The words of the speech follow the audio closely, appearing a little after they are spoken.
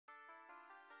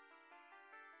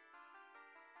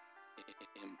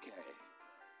MK.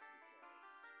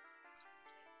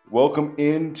 Welcome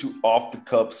into Off the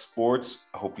Cuff Sports.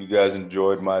 I hope you guys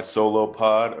enjoyed my solo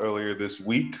pod earlier this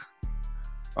week.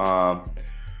 We'll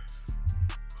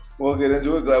get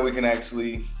into it. Glad we can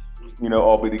actually,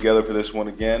 all be together for this one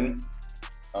again.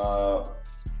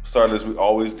 Start as we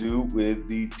always do with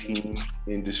the team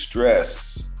in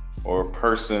distress or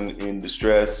person in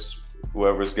distress,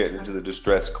 whoever's getting into the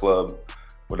distress club,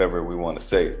 whatever we want to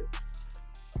say.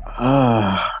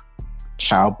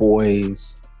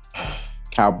 Cowboys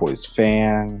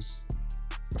fans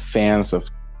of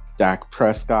Dak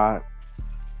Prescott.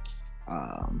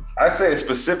 I say a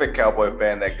specific Cowboy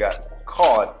fan that got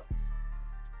caught,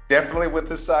 definitely with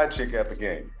the side chick at the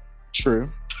game.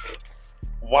 True.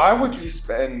 Why would you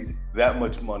spend that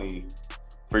much money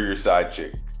for your side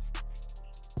chick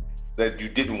that you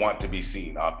didn't want to be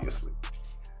seen, obviously?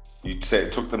 You said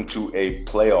it took them to a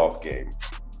playoff game.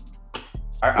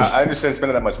 I understand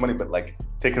spending that much money, but like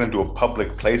taking them to a public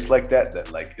place like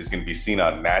that like is going to be seen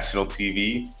on national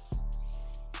TV.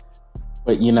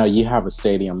 But you have a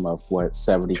stadium of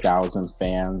 70,000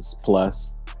 fans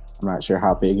plus. I'm not sure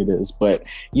how big it is, but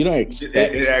you don't expect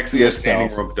it actually has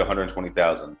standing room to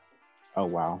 120,000. Oh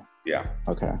wow. Yeah.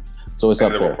 Okay. So it's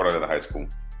up there. Part of the high school.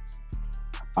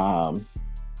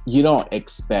 You don't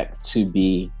expect to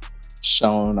be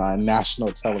shown on national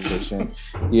television,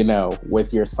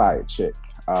 with your side chick.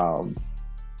 And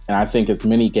I think as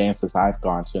many games as I've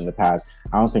gone to in the past,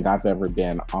 I don't think I've ever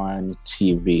been on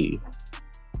TV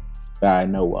that I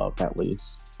know of, at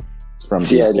least from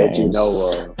these games. That you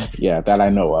know of. Yeah, that I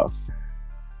know of.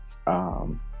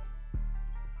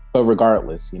 But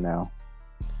regardless, you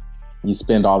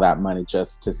spend all that money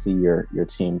just to see your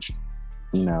team,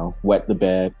 wet the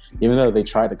bed, even though they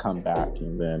tried to come back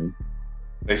and then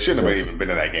they shouldn't have even been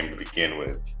in that game to begin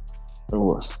with.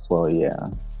 Well, yeah.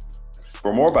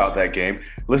 For more about that game,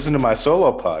 listen to my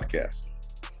solo podcast.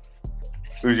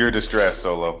 Who's your distress,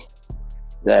 Solo?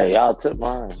 Yeah, y'all took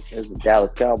mine. It's the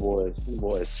Dallas Cowboys. These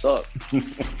boys suck.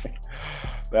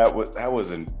 That was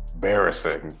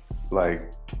embarrassing.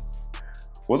 Like,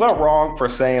 was I wrong for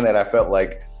saying that I felt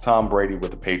like Tom Brady with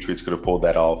the Patriots could have pulled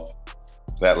that off,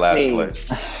 that last play?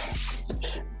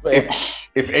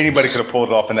 If anybody could have pulled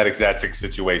it off in that exact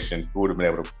situation, who would have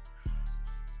been able to?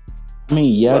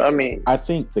 I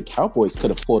think the Cowboys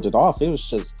could have pulled it off. It was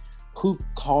just who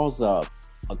calls a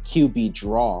QB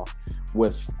draw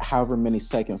with however many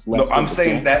seconds left. No, I'm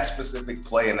saying that specific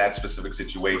play in that specific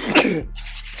situation.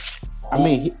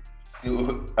 If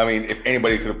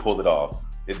anybody could have pulled it off,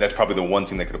 that's probably the one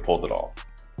team that could have pulled it off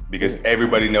because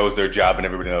everybody knows their job and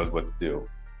everybody knows what to do.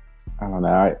 I don't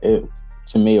know.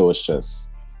 To me, it was just.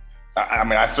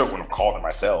 I still wouldn't have called it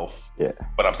myself. Yeah.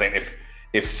 But I'm saying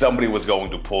if somebody was going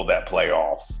to pull that play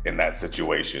off in that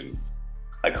situation,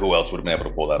 like who else would have been able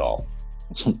to pull that off?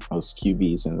 Those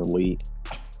QBs in the league.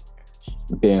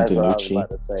 Ben That's what I DiNucci. was about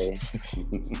to say.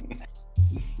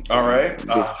 All right.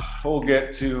 We'll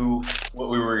get to what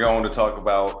we were going to talk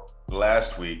about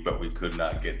last week, but we could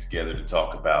not get together to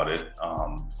talk about it.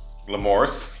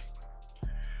 Lamorse,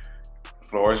 the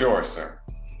floor is yours, sir.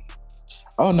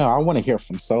 Oh, no, I want to hear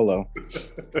from Solo.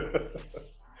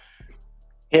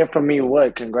 Hear from me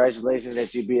what? Congratulations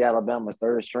that you beat Alabama's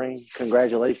third string.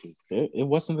 Congratulations. It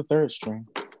wasn't the third string.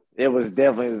 It was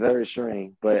definitely the third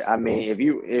string. But I mean, if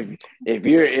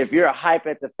you're hype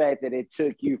at the fact that it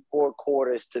took you 4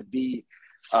 quarters to beat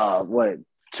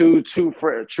two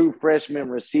true freshman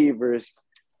receivers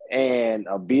and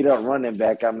a beat up running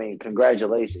back,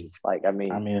 congratulations. I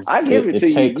give it to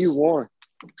you. You won.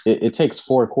 It takes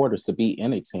 4 quarters to beat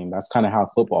any team. That's kind of how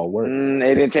football works. It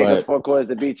didn't take us 4 quarters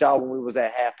to beat y'all when we was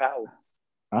at half power.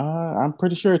 I'm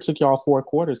pretty sure it took y'all 4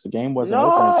 quarters. The game wasn't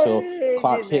over until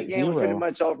clock hit 0. Was pretty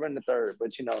much over in the third.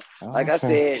 But I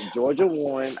said, Georgia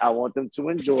won. I want them to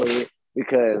enjoy it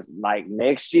because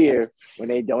next year when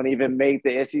they don't even make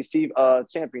the SEC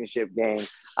championship game,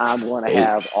 I'm going to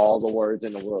have all the words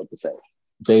in the world to say.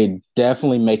 They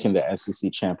definitely making the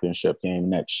SEC championship game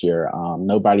next year.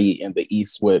 Nobody in the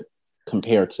East would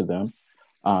compare to them.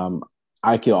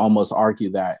 I could almost argue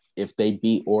that if they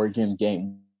beat Oregon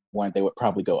game 1, they would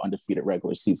probably go undefeated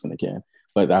regular season again.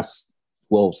 But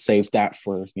we'll save that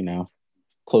for,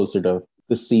 closer to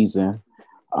the season.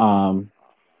 One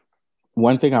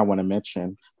thing I want to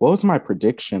mention, what was my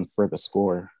prediction for the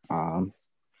score?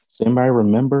 Does anybody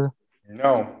remember?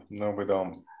 No, we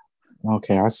don't.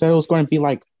 Okay, I said it was going to be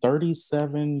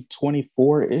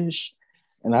 37-24-ish.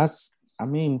 And that's,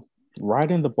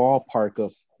 right in the ballpark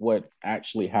of what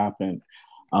actually happened.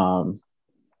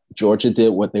 Georgia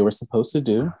did what they were supposed to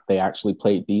do. They actually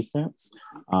played defense.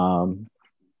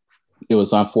 It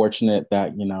was unfortunate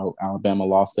that, Alabama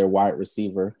lost their wide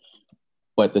receiver,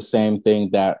 but the same thing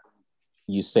that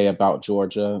you say about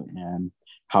Georgia and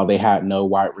how they had no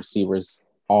wide receivers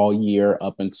all year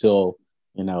up until,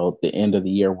 the end of the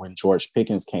year when George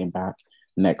Pickens came back,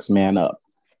 next man up.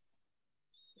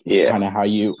 It's kind of how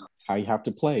you have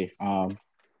to play.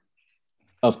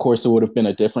 Of course, it would have been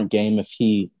a different game if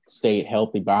he stayed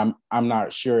healthy, but I'm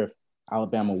not sure if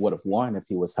Alabama would have won if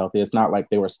he was healthy. It's not like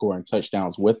they were scoring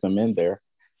touchdowns with him in there.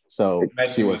 So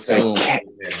to assume they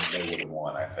would have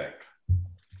won, I think.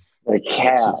 The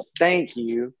cap. Thank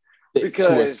you.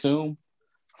 Because to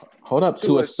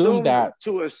assume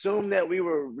that we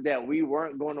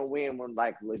weren't going to win when,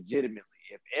 like, legitimately,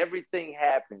 if everything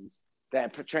happens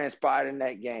that transpired in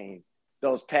that game,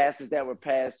 those passes that were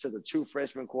passed to the true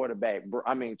freshman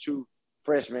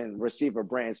receiver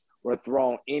Branch were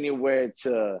thrown anywhere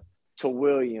to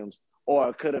Williams, or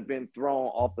it could have been thrown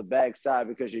off the backside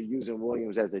because you're using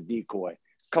Williams as a decoy.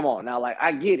 Come on now, like,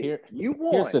 I get it. You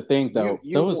won. Here's the thing, though.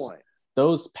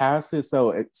 Those passes,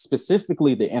 so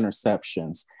specifically the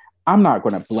interceptions, I'm not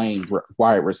going to blame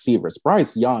wide receivers.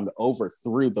 Bryce Young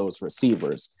overthrew those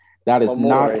receivers. That is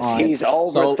not on. He's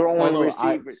overthrowing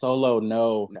receivers.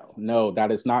 No,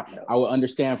 that is not. No. I would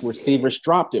understand if receivers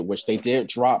dropped it, which they did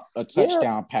drop a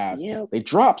touchdown pass. Yep. They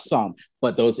dropped some,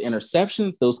 but those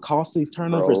interceptions, those costly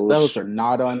turnovers, those are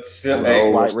not on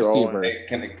those wide receivers.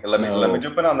 Let me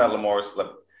jump in on that, Lamar.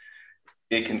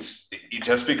 It can,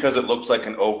 just because it looks like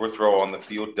an overthrow on the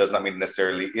field does not mean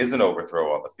necessarily is an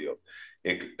overthrow on the field.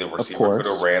 The receiver could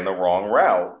have ran the wrong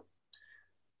route.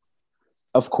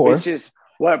 Of course. Which is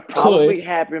what probably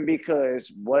happened, because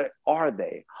what are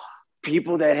they?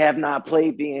 People that have not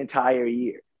played the entire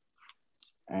year.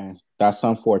 And that's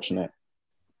unfortunate.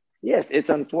 Yes,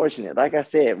 it's unfortunate. Like I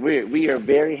said, we are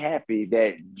very happy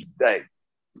that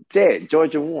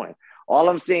Georgia won. All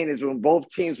I'm saying is when both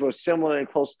teams were similar and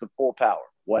close to full power,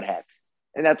 what happened?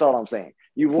 And that's all I'm saying.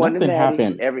 You won the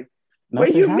Natty.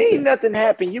 What do you mean nothing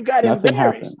happened? You got embarrassed.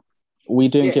 Happened. We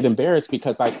didn't get embarrassed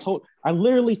because I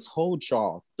literally told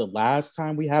y'all the last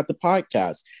time we had the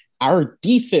podcast, our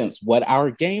defense, what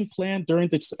our game plan during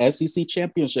the SEC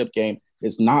championship game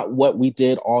is not what we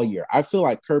did all year. I feel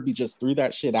like Kirby just threw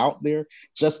that shit out there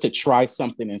just to try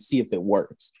something and see if it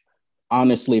works,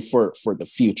 honestly, for the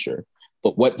future.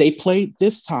 But what they played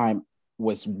this time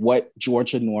was what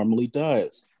Georgia normally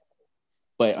does.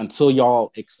 But until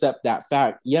y'all accept that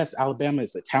fact, yes, Alabama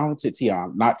is a talented team.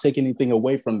 I'm not taking anything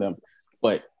away from them.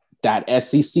 But that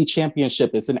SEC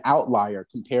championship is an outlier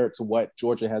compared to what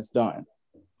Georgia has done.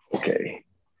 Okay.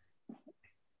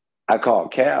 I call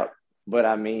cap, but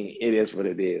I mean, it is what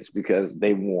it is because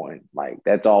they won. Like,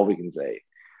 that's all we can say.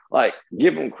 Like,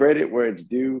 give them credit where it's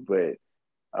due, but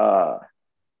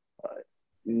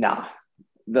nah.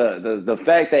 The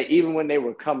fact that even when they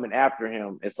were coming after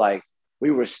him, it's like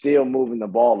we were still moving the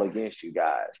ball against you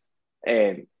guys.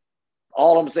 And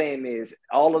all I'm saying is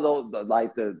all of those,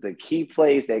 like the key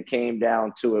plays that came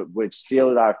down to it, which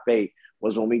sealed our fate,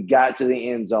 was when we got to the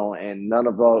end zone and none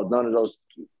of those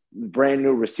brand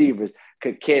new receivers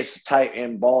could catch tight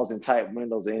end balls in tight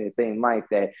windows or anything like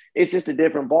that. It's just a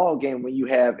different ball game when you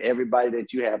have everybody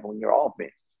that you have on your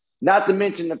offense. Not to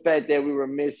mention the fact that we were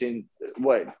missing,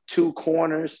 2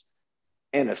 corners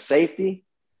and a safety.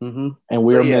 Mm-hmm. And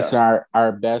we were missing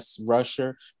our best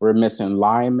rusher. We're missing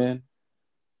linemen.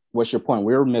 What's your point?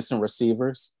 We were missing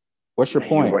receivers. What's your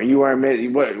point? You weren't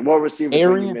missing. What receivers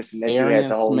were you missing that you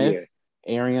had the whole year?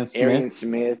 Arian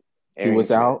Smith. He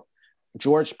was out.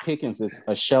 George Pickens is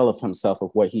a shell of himself of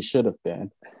what he should have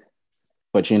been.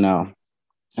 But,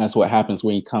 that's what happens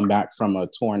when you come back from a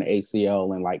torn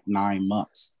ACL in like 9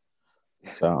 months.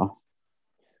 So,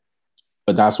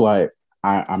 but that's why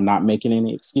I'm not making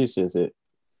any excuses.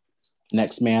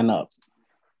 Next man up.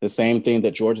 The same thing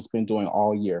that Georgia's been doing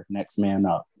all year. Next man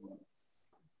up.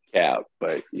 Yeah,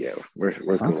 but yeah, we're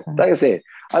cool. Okay. Like I said,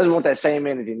 I just want that same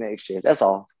energy next year. That's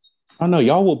all. I know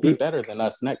y'all will be better than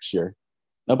us next year.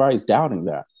 Nobody's doubting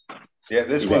that. Yeah,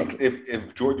 this was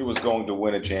if Georgia was going to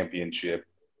win a championship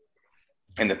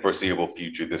in the foreseeable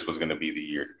future, this was going to be the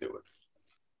year to do it.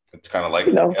 It's kind of like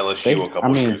LSU a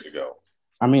couple of years ago.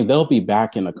 I mean, they'll be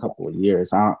back in a couple of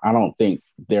years. I don't think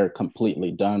they're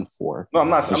completely done for. No,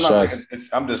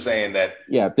 I'm just saying that.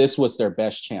 Yeah, this was their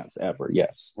best chance ever.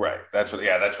 Yes. Right. That's what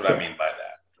I mean by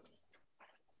that.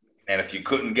 And if you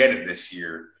couldn't get it this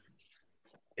year,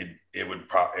 it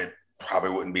probably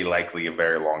wouldn't be likely a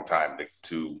very long time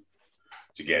to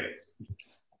get it.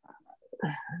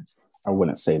 I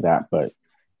wouldn't say that, but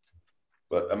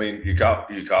I mean, you caught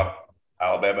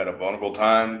Alabama at a vulnerable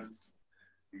time.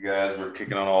 You guys were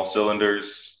kicking on all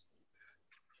cylinders.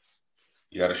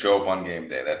 You got to show up on game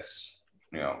day. That's,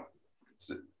 we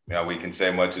can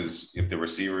say much as if those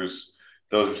receivers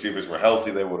were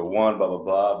healthy, they would have won, blah, blah,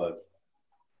 blah, but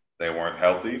they weren't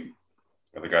healthy.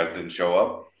 The other guys didn't show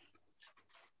up.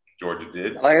 Georgia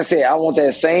did. Like I said, I want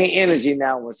that same energy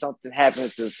now when something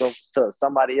happens to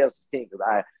somebody else's team.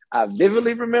 Because I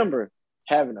vividly remember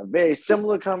having a very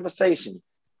similar conversation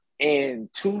in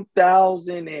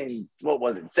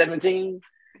 2017.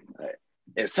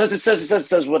 If such and such and such and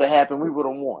such would have happened, we would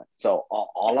have won. So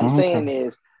all I'm saying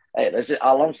is,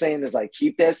 like,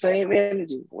 keep that same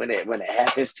energy when it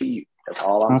happens to you. That's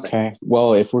all I'm saying. Okay.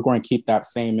 Well, if we're going to keep that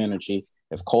same energy,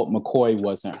 if Colt McCoy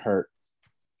wasn't hurt,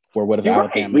 where would have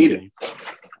Alabama been?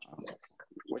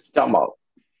 What you talking about?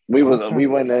 We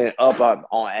went up at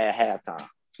halftime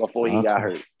before he got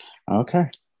hurt. Okay.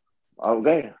 I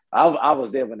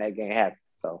was there when that game happened,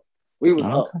 so we was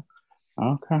up.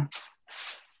 Okay.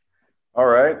 All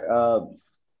right.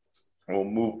 We'll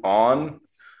move on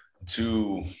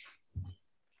to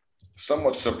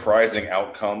somewhat surprising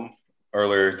outcome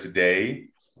earlier today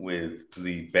with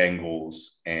the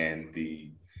Bengals and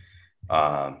the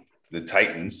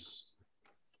Titans.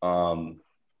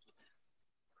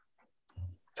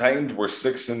 Titans were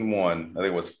 6-1. I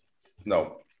think was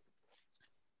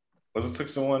it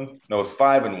 6-1? No, it was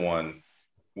 5-1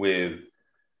 with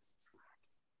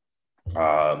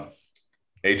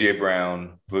AJ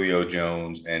Brown, Julio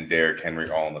Jones, and Derrick Henry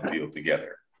all on the field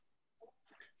together.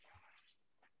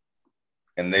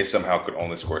 And they somehow could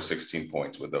only score 16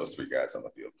 points with those three guys on the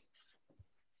field.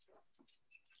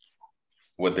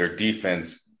 With their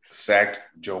defense sacked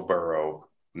Joe Burrow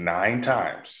 9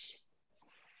 times,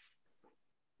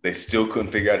 they still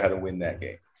couldn't figure out how to win that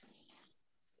game.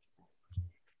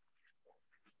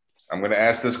 I'm going to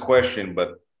ask this question,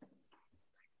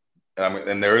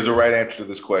 and there is a right answer to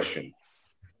this question.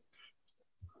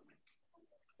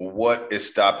 What is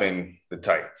stopping the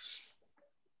Titans?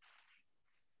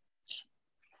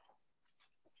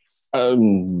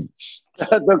 The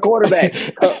quarterback.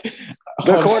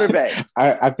 The quarterback.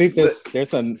 I think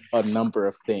there's a number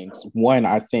of things. One,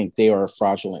 I think they are a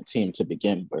fraudulent team to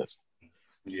begin with.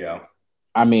 Yeah.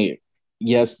 I mean,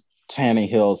 yes,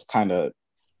 Tannehill's kind of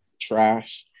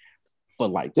trash,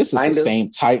 but like this is the same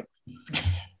type.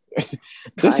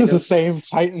 This is the same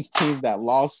Titans team that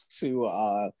lost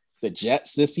to the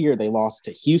Jets this year. They lost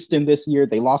to Houston this year.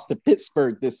 They lost to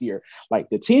Pittsburgh this year. Like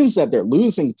the teams that they're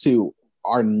losing to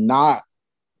are not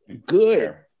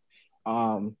good.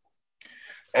 And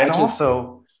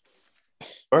also,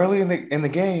 early in the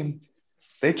game,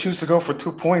 they choose to go for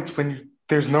 2 points when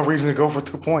there's no reason to go for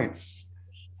 2 points,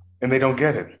 and they don't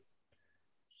get it.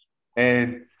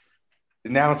 And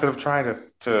now instead of trying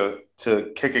to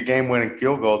kick a game-winning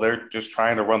field goal, they're just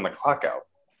trying to run the clock out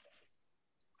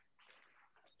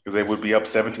because they would be up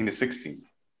 17-16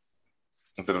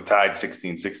 instead of tied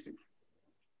 16-16.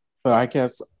 But I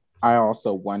guess I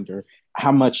also wonder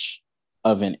how much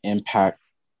of an impact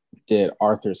did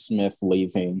Arthur Smith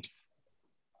leaving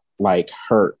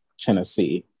hurt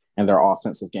Tennessee in their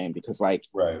offensive game, because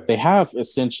they have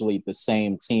essentially the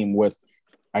same team with,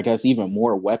 I guess, even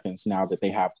more weapons now that they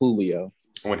have Julio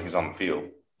when he's on the field.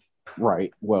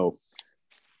 Right. Well,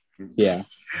 yeah.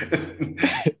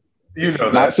 You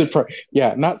know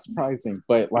that. Not surprising,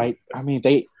 but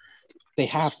they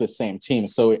have the same team,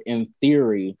 so in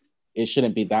theory it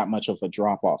shouldn't be that much of a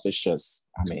drop off. It's just,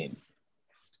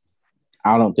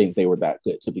 I don't think they were that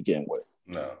good to begin with.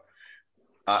 No.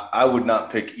 I would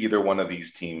not pick either one of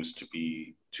these teams to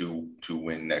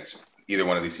win next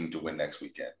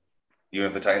weekend. Even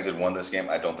if the Titans had won this game,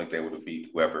 I don't think they would have beat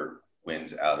whoever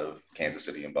wins out of Kansas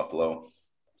City and Buffalo.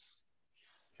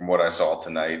 From what I saw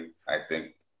tonight, I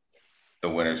think the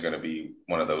winner is going to be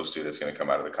one of those two that's going to come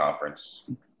out of the conference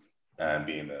and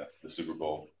be in the Super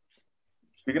Bowl.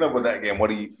 Speaking of with that game, what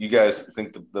do you guys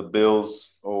think the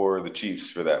Bills or the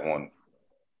Chiefs for that one?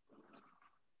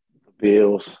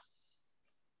 The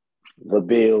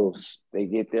Bills. They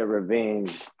get their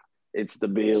revenge. It's the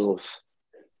Bills.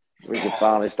 We can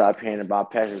finally stop hearing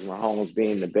about Patrick Mahomes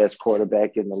being the best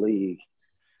quarterback in the league.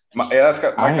 My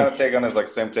kind of take on it is like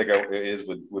the same take it is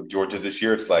with Georgia this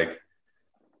year. It's like,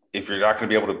 if you're not going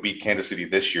to be able to beat Kansas City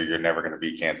this year, you're never going to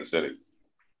beat Kansas City.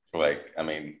 I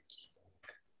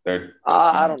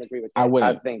don't agree with that.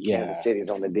 I think Kansas City's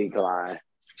on the decline.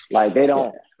 They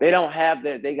don't have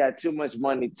that. They got too much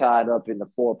money tied up in the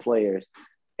 4 players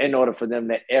in order for them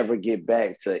to ever get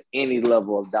back to any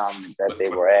level of dominance that they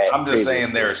were at. I'm just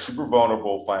saying they're super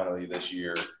vulnerable finally this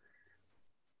year.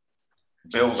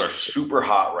 Bills are super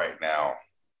hot right now.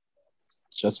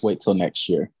 Just wait till next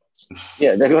year.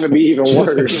 Yeah, they're going to be even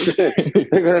worse. They're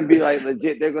going to be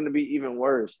legit. They're going to be even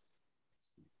worse.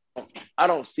 I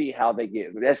don't see how they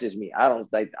get. That's just me. I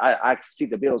don't like. I see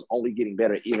the Bills only getting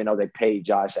better, even though they paid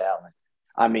Josh Allen.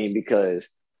 I mean, because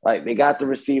like they got the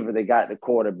receiver, they got the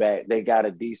quarterback, they got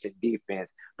a decent defense,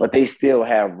 but they still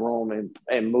have room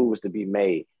and moves to be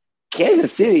made.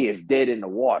 Kansas City is dead in the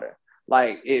water.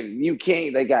 Like if you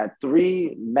can't, they got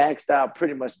three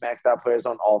pretty much maxed out players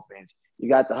on offense. You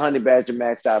got the Honey Badger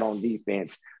maxed out on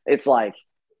defense. It's like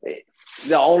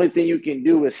the only thing you can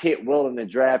do is hit well in the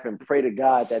draft and pray to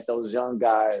God that those young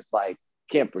guys like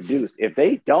can produce. If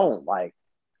they don't, like,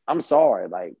 I'm sorry,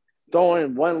 like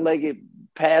throwing one-legged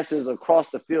passes across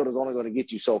the field is only going to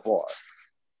get you so far.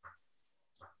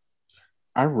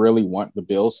 I really want the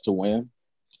Bills to win,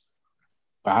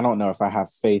 but I don't know if I have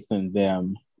faith in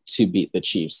them to beat the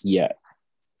Chiefs yet.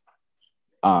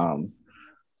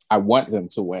 I want them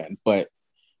to win, but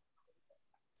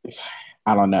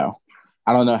I don't know.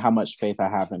 I don't know how much faith I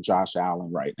have in Josh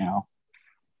Allen right now.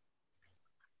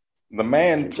 The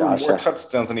man threw more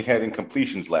touchdowns than he had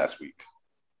incompletions last week.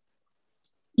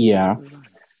 Yeah.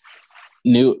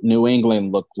 New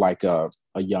England looked like a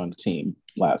young team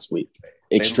last week.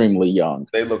 Extremely young.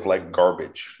 They look like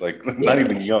garbage. Like not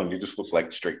even young. They just look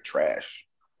like straight trash.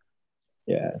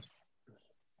 Yeah.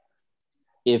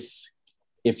 If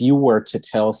you were to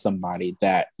tell somebody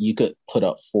that you could put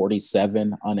up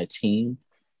 47 on a team,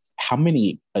 how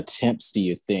many attempts do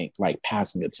you think, like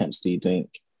passing attempts, do you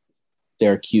think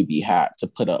their QB had to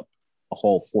put up a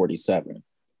whole 47?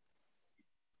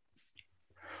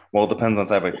 Well, it depends on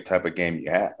type of game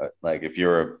you have. Like if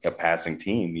you're a passing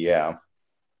team, yeah.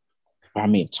 I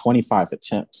mean, 25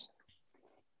 attempts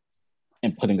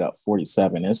and putting up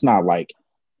 47. It's not like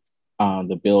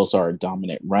the Bills are a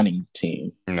dominant running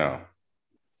team. No.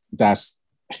 That's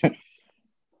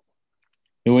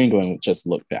New England just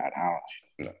looked bad. I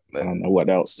don't know what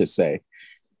else to say.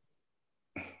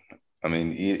 I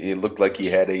mean, it looked like he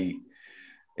had a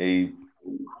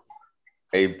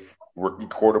rookie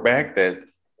quarterback that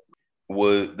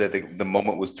the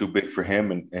moment was too big for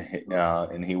him,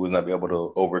 and he was not able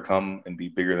to overcome and be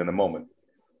bigger than the moment.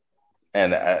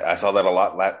 And I saw that a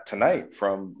lot tonight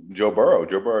from Joe Burrow.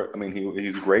 Joe Burrow, I mean,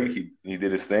 he's great. He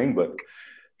did his thing, but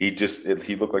he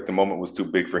looked like the moment was too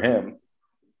big for him.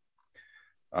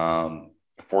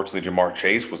 Fortunately, Jamar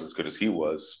Chase was as good as he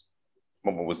was.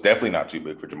 Moment was definitely not too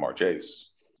big for Jamar Chase.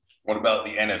 What about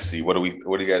the NFC? What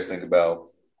do you guys think about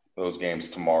those games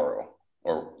tomorrow?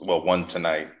 Or one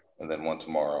tonight and then one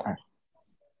tomorrow.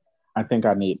 I think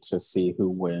I need to see who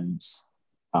wins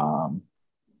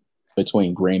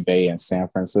between Green Bay and San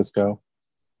Francisco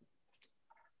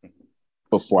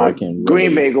before I can.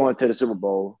 Green Bay going to the Super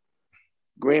Bowl.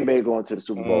 Green Bay going to the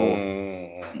Super Bowl.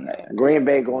 Green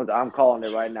Bay going. I'm calling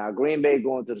it right now. Green Bay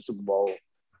going to the Super Bowl.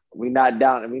 We not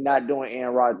down. We not doing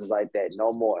Aaron Rodgers like that.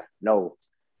 No more. No.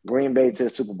 Green Bay to the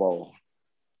Super Bowl.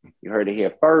 You heard it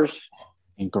here first.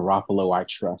 In Garoppolo, I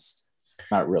trust.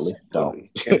 Not really. Don't.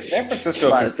 San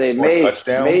Francisco can score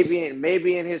touchdowns.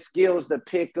 Maybe in his skills to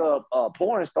pick up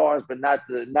porn stars, but not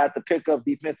to pick up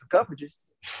defensive coverages.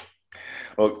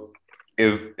 Well,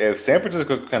 if San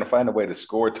Francisco can kind of find a way to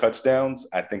score touchdowns,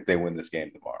 I think they win this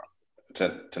game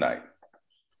tonight.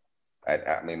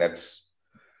 I mean, that's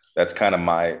kind of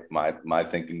my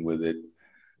thinking with it.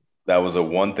 That was a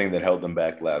one thing that held them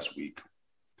back last week.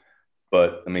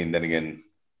 But I mean, then again,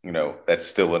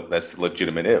 that's a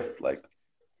legitimate if. Like,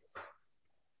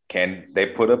 can they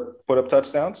put up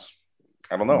touchdowns?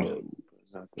 I don't know.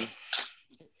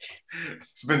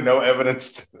 There's been no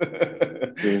evidence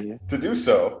to do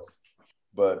so.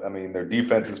 But I mean, their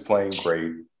defense is playing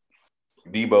great.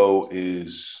 Debo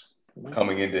is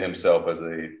coming into himself as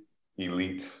a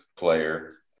elite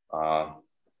player.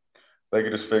 They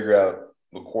could just figure out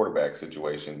the quarterback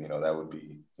situation. That would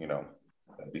be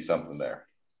that'd be something there.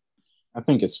 I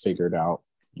think it's figured out.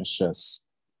 It's just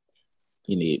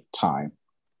you need time.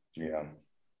 Yeah.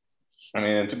 I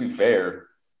mean, and to be fair,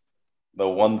 the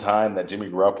one time that Jimmy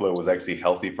Garoppolo was actually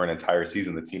healthy for an entire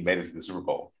season, the team made it to the Super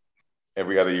Bowl.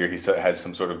 Every other year, he had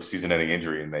some sort of season-ending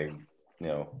injury, and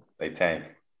they tank.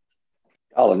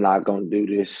 Y'all are not going to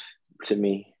do this to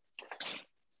me.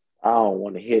 I don't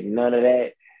want to hit none of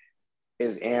that.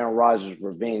 It's Aaron Rodgers'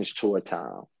 revenge tour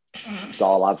time. That's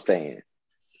all I'm saying.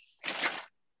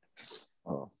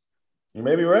 You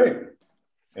may be right.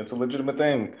 It's a legitimate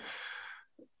thing.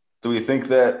 Do we think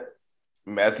that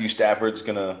Matthew Stafford's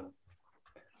going to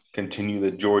continue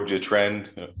the Georgia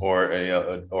trend, or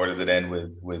does it end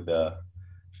with the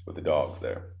Dogs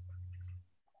there?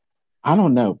 I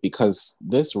don't know, because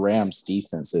this Rams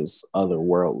defense is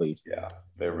otherworldly. Yeah,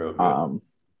 they're real good.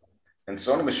 And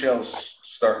Sony Michel's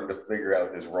starting to figure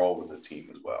out his role with the team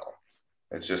as well.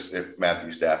 It's just if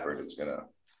Matthew Stafford is going to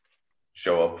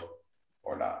show up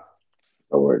or not.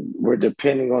 So we're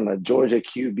depending on the Georgia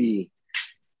QB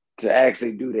to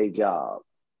actually do their job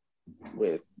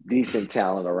with decent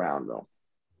talent around them.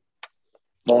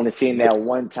 I've only seen that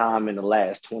one time in the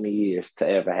last 20 years to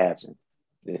ever happen.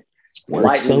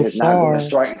 Lightning is not going to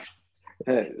strike.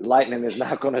 Lightning is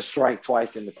not going to strike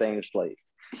twice in the same place.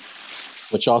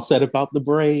 What y'all said about the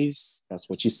Braves, that's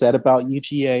what you said about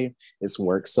UGA. It's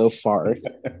worked so far.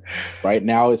 Right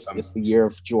now, it's the year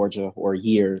of Georgia, or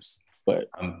years. But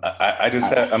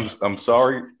I'm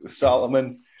sorry,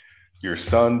 Solomon. Your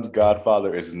son's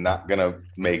godfather is not gonna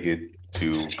make it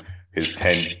to his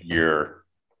 10-year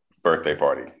birthday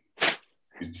party.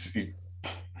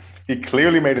 He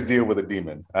clearly made a deal with a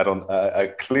demon.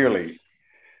 I clearly.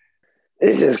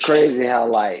 It's just crazy how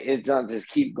like it doesn't just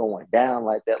keep going down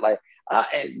like that. Like,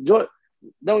 don't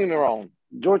get me wrong,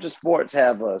 Georgia sports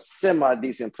have a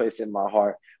semi-decent place in my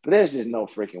heart, but there's just no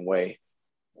freaking way.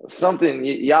 Something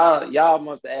y'all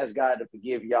must have asked God to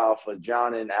forgive y'all for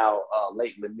drowning out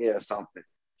Lake Lanier or something,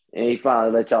 and he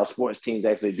finally let y'all sports teams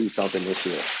actually do something this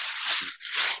year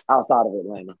outside of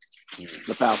Atlanta,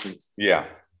 the Falcons. Yeah,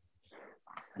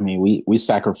 I mean, we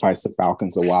sacrificed the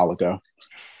Falcons a while ago.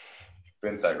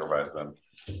 Been sacrificed them.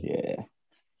 Yeah,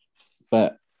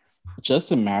 but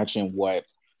just imagine what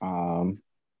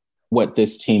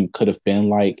this team could have been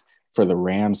like for the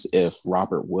Rams if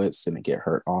Robert Woods didn't get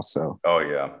hurt also. Oh,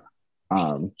 yeah.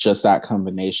 Just that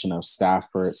combination of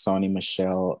Stafford, Sony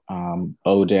Michel,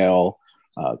 Odell,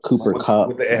 Cooper Kupp.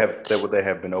 Would they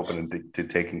have been open to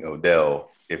taking Odell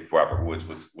if Robert Woods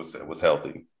was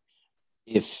healthy?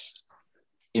 If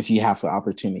you have the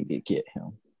opportunity to get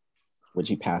him, would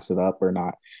you pass it up or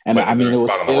not? And I mean, it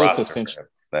was essential.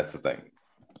 That's the thing.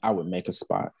 I would make a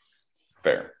spot.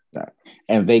 Fair. That.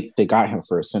 And they got him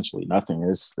for essentially nothing.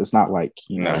 It's not like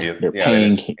they're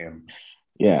paying him.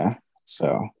 Yeah.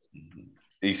 So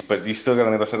but he's still got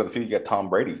on the other side of the field. You got Tom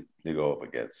Brady to go up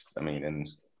against. I mean, and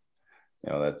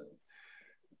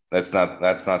that's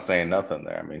not saying nothing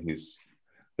there. I mean,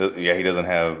 he doesn't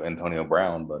have Antonio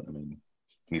Brown, but I mean,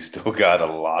 he's still got a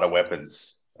lot of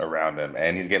weapons around him,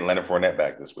 and he's getting Leonard Fournette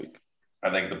back this week.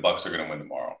 I think the Bucs are going to win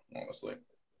tomorrow, honestly.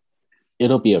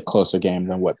 It'll be a closer game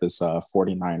than what this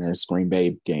 49ers Green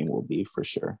Bay game will be for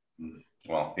sure.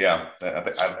 Well, yeah, I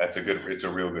think it's a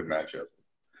real good matchup.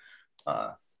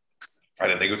 I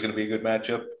didn't think it was going to be a good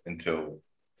matchup until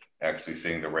actually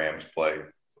seeing the Rams play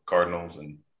the Cardinals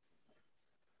and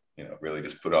really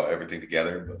just put everything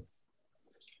together. But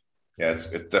yeah, it's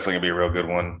definitely going to be a real good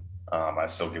one. I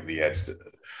still give the edge to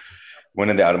when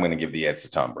in doubt. I'm going to give the edge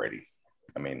to Tom Brady.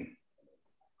 I mean,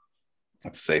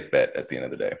 it's a safe bet at the end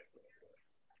of the day.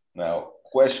 Now,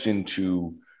 question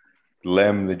to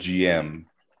Lem, the GM.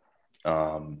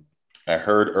 I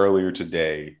heard earlier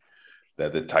today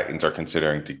that the Titans are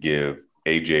considering to give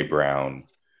A.J. Brown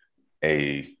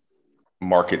a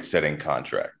market-setting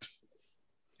contract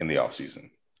in the offseason.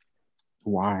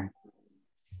 Why?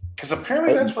 Because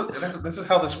apparently this is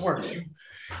how this works.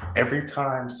 Every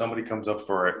time somebody comes up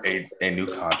for a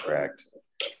new contract,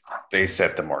 they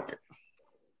set the market,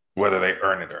 whether they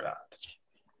earn it or not.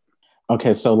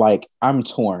 Okay, so like I'm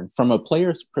torn. From a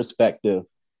player's perspective,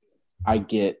 I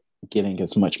get getting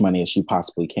as much money as you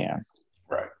possibly can.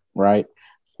 Right.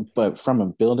 But from a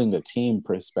building a team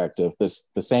perspective, the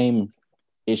same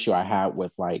issue I had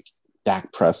with like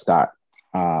Dak Prescott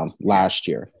last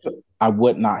year. I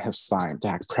would not have signed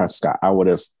Dak Prescott. I would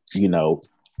have,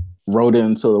 rode it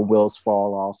until the wheels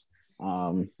fall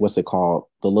off. What's it called?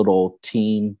 The little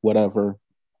team, whatever.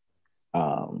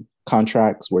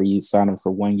 Contracts where you sign them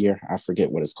for 1 year. I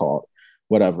forget what it's called.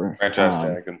 Whatever. Franchise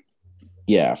tag him.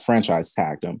 Yeah, franchise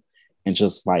tagged him and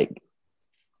just like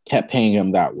kept paying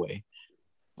him that way.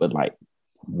 But like,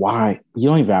 why? You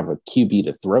don't even have a QB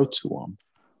to throw to him.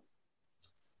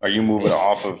 Are you moving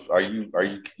off of? Are you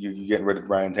getting rid of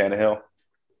Ryan Tannehill?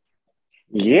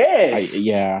 Yes.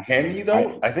 Yeah. Can you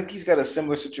though? I think he's got a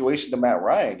similar situation to Matt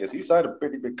Ryan because he signed a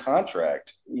pretty big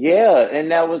contract. Yeah, and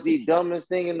that was the dumbest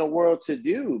thing in the world to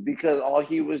do because all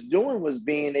he was doing was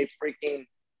being a freaking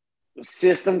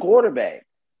system quarterback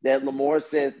that Lamar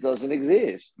says doesn't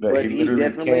exist. But he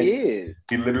definitely is.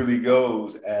 He literally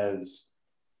goes as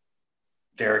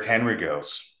Derrick Henry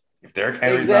goes. If Derrick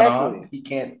Henry's not on, he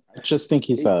can't. I just think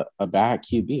he's a bad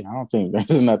QB. I don't think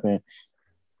there's nothing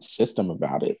system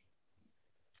about it.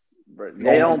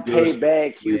 They don't pay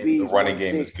bad QBs. The running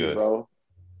game is good, bro.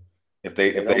 If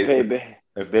they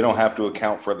don't have to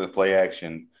account for the play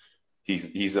action,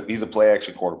 he's a play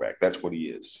action quarterback. That's what he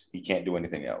is. He can't do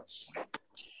anything else.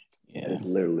 Yeah, that's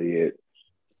literally it.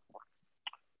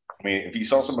 I mean, if you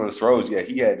saw some of his throws, yeah,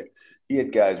 he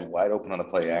had guys wide open on the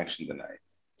play action tonight.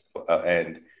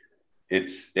 and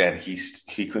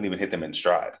he couldn't even hit them in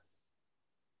stride.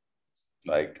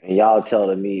 Like, and y'all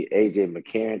telling me AJ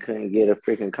McCarron couldn't get a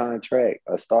freaking contract,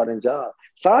 a starting job.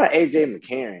 Sign AJ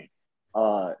McCarron,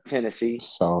 Tennessee.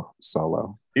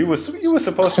 Solo. He was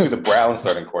supposed to be the Browns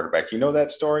starting quarterback. You know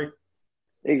that story?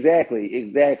 Exactly.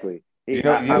 You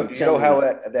know how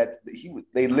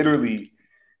they literally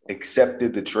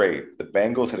accepted the trade. The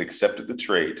Bengals had accepted the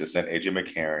trade to send AJ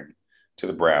McCarron to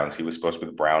the Browns. He was supposed to be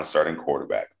the Browns starting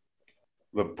quarterback.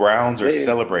 The Browns are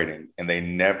celebrating, and they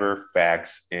never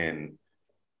fax in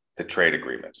the trade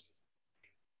agreement,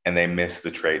 and they missed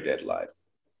the trade deadline.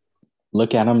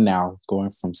 Look at them now,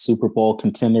 going from Super Bowl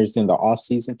contenders in the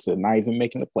offseason to not even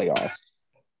making the playoffs.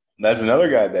 That's another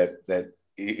guy that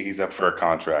he's up for a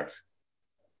contract.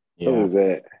 Yeah. Who is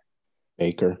that?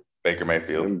 Baker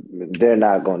Mayfield. They're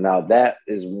not going. Now, that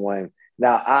is one.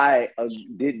 Now, I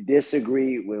did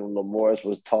disagree when Lamorris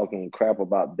was talking crap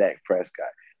about Dak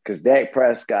Prescott, because Dak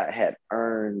Prescott had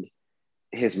earned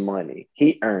his money.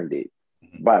 He earned it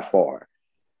by far.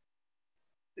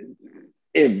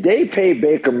 If they pay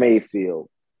Baker Mayfield,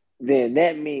 then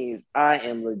that means I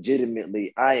am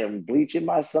bleaching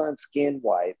my son's skin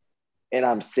white, and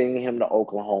I'm sending him to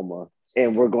Oklahoma,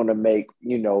 and we're going to make,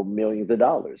 millions of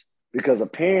dollars. Because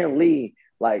apparently,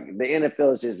 like, the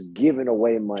NFL is just giving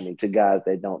away money to guys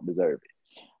that don't deserve it.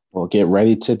 Well, get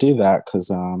ready to do that, because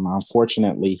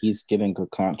unfortunately, he's getting a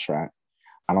contract.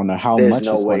 I don't know how much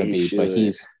it's going to be,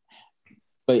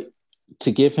 but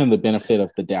to give him the benefit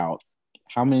of the doubt,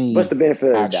 what's the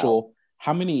benefit of the doubt?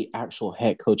 How many actual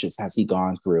head coaches has he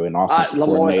gone through and offensive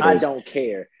coordinators? I don't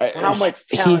care. How much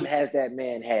talent has that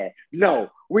man had?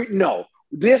 No.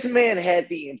 This man had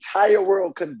the entire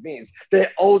world convinced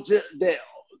that Odell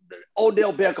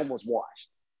Beckham was washed.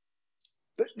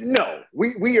 But no,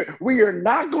 we are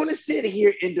not going to sit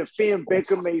here and defend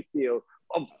Baker Mayfield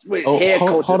with head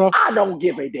coaches. I don't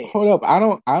give a damn. Hold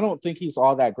up. I don't think he's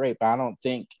all that great, but I don't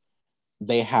think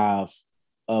they have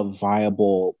a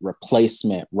viable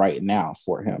replacement right now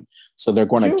for him. So they're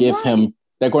going to give him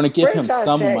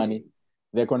some money.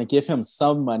 They're going to give him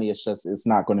some money. It's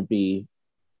not going to be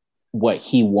what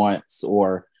he wants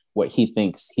or what he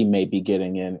thinks he may be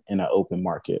getting in an open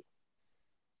market.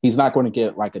 He's not going to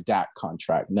get like a Dak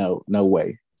contract. No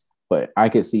way. But I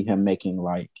could see him making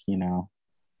like,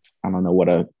 I don't know what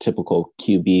a typical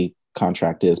QB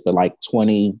contract is, but like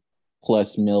 20+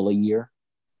 mil a year.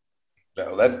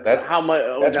 No, that's how much.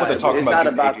 That's what they're talking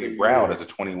about. AJ Brown as a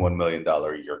 $21 million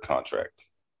a year contract.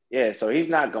 Yeah, so he's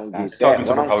not going to get that. Talking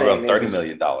to probably around $30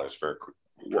 million per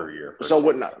year. So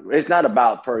what? It's not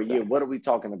about per year. What are we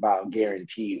talking about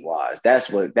guaranteed wise? That's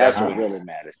what really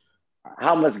matters.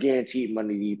 How much guaranteed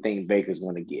money do you think Baker's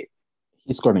going to get?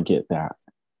 He's going to get that.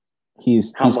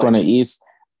 He's going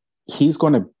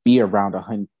to be around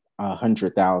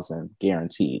 100,000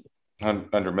 guaranteed.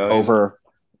 100 million over.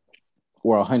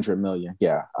 Well, 100 million,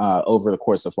 yeah. Over the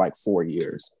course of like 4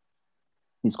 years,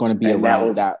 he's going to be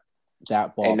around that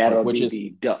ballpark, which is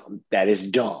dumb. That is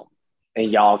dumb,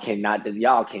 and y'all cannot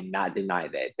deny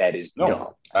that. That is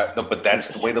dumb. No, but that's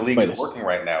the way the league is working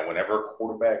right now. Whenever a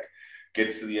quarterback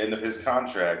gets to the end of his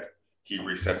contract, he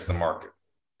resets the market.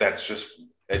 That's just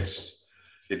it's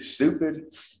stupid.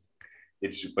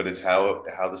 But it's how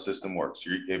the system works.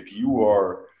 If you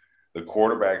are the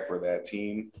quarterback for that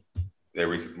team,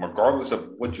 regardless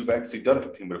of what you've actually done for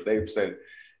the team, but if they've said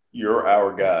you're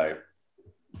our guy,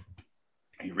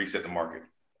 you reset the market.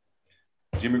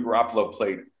 Jimmy Garoppolo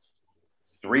played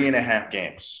 3.5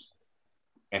 games,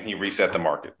 and he reset the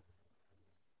market.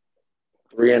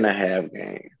 3.5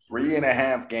 games.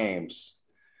 3.5 games,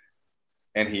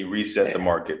 and he reset the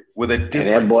market with a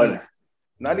different team.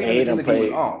 Not even the team that he was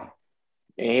on.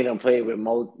 And he done played with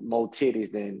more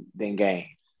titties than games.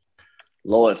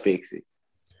 Lord fix it.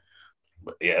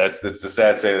 But yeah, that's the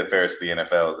sad state of affairs of the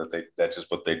NFL is that that's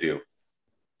just what they do.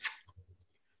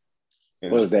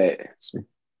 What is that?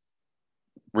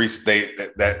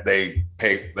 They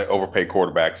overpay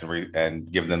quarterbacks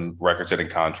and give them record-setting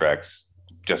contracts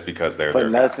just because they're for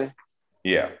nothing.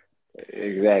 Yeah,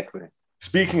 exactly.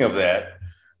 Speaking of that,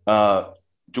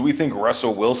 do we think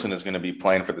Russell Wilson is going to be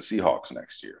playing for the Seahawks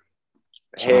next year?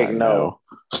 Heck no.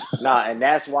 Nah, and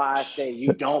that's why I say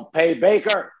you don't pay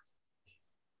Baker.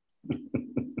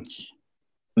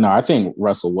 No, I think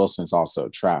Russell Wilson's also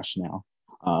trash now.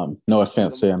 No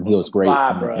offense to him, he was great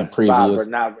in previous.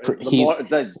 JT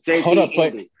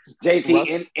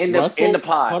in the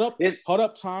pod. Hold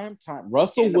up, time.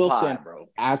 Russell Wilson,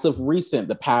 as of recent,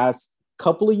 the past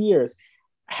couple of years,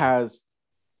 has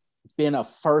been a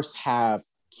first half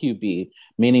QB,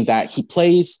 meaning that he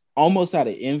plays almost at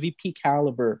an MVP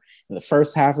caliber in the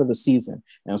first half of the season,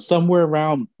 and somewhere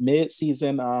around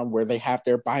mid-season, where they have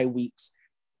their bye weeks,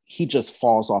 he just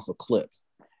falls off a cliff.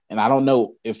 And I don't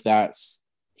know if that's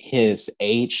his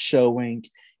age showing,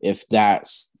 if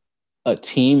that's a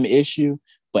team issue,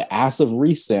 but as of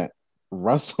recent,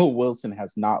 Russell Wilson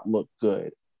has not looked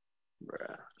good.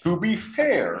 Bruh. To be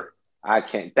fair, I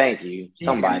can't. Thank you.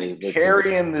 Somebody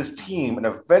carrying this team, and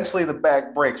eventually the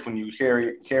back breaks when you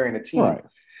carrying a team. Right.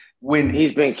 When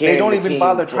he's been they don't the even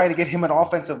bother trying to get him an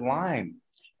offensive line,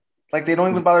 like they don't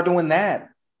even bother doing that.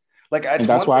 Like, and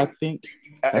that's why I think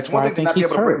it's one thing to not be able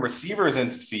to bring receivers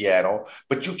into Seattle,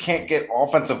 but you can't get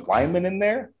offensive linemen in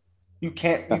there. You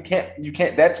can't.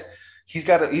 That's he's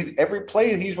every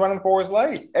play he's running for his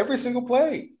life, every single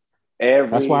play.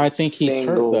 That's why I think he's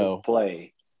hurt though.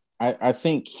 Play. I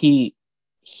think he's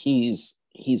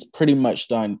pretty much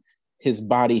done. His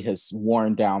body has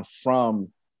worn down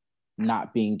from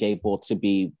not being able to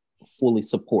be fully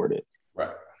supported.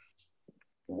 Right.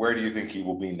 Where do you think he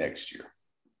will be next year?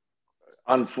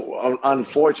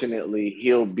 Unfortunately,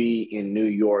 he'll be in New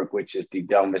York, which is the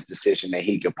dumbest decision that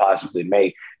he could possibly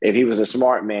make. If he was a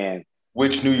smart man,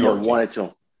 which New York wanted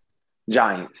to?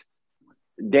 Giants.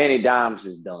 Danny Dimes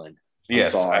is done.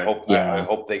 Yes, I hope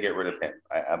they get rid of him.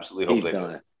 I absolutely hope they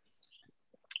do.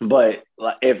 But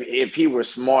if he were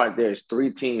smart, there's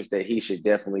 3 teams that he should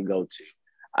definitely go to.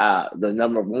 The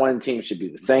number 1 team should be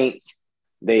the Saints.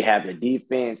 They have the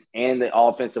defense and the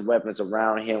offensive weapons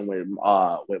around him with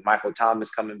Michael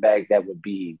Thomas coming back. That would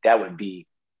be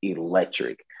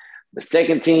electric. The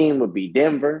second team would be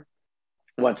Denver.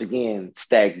 Once again,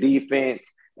 stacked defense,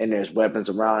 and there's weapons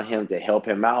around him to help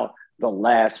him out. The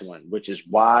last one, which is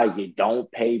why you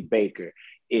don't pay Baker.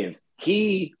 If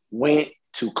he went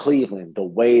to Cleveland the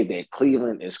way that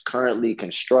Cleveland is currently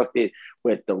constructed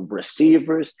with the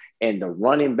receivers and the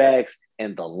running backs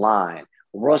and the line,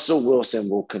 Russell Wilson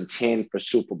will contend for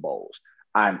Super Bowls.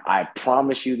 I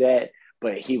promise you that,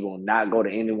 but he will not go to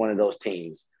any one of those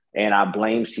teams. And I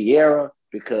blame Sierra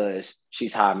because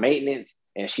she's high maintenance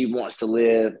and she wants to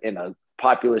live in a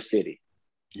popular city.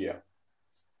 Yeah.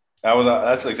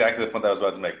 That's exactly the point that I was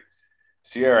about to make.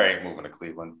 Sierra ain't moving to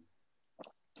Cleveland.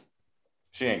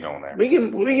 She ain't going there. We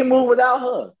can move without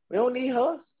her. We don't need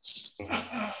her.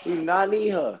 We do not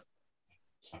need her.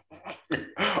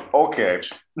 Okay.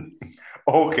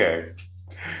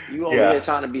 You over here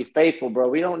trying to be faithful, bro.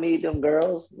 We don't need them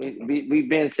girls. We've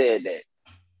been said that.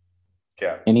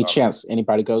 Yeah. Any chance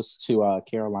anybody goes to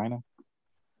Carolina?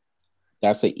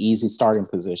 That's an easy starting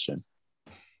position.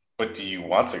 But do you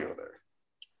want to go there?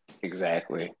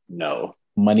 Exactly. No.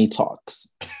 Money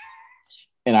talks.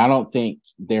 And I don't think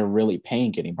they're really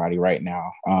paying anybody right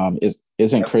now.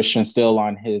 Isn't Christian still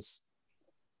on his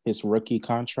rookie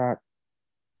contract?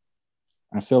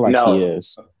 I feel like he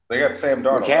is. They got Sam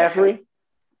Darnold. McCaffrey?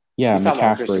 Yeah,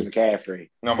 McCaffrey.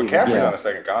 No, McCaffrey's on a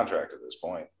second contract at this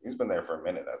point. He's been there for a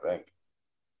minute, I think.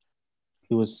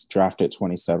 He was drafted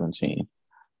 2017.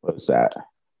 What was that?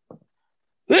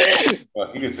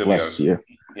 Well, he could still Bless be you.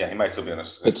 Yeah, he might still be on a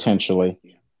potentially.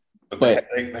 But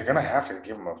they're gonna have to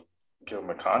give him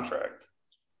a contract.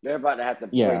 They're about to have to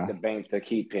break the bank to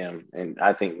keep him, and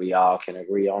I think we all can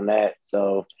agree on that.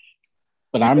 So,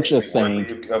 but I'm just saying,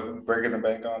 breaking the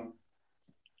bank on.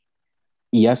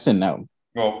 Yes and no.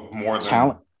 Well,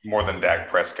 more than Dak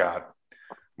Prescott,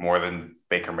 more than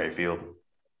Baker Mayfield.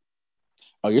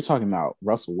 Oh, you're talking about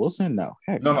Russell Wilson? No.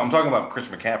 Heck no, I'm talking about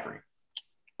Christian McCaffrey.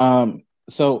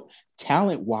 So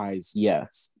talent-wise,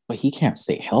 yes, but he can't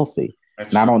stay healthy.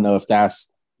 And I don't know if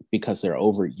that's because they're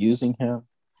overusing him.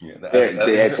 Yeah, they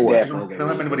don't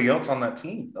have anybody else on that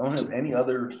team. They don't have any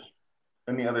other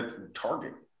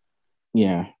target.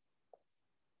 Yeah.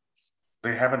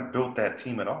 They haven't built that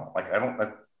team at all.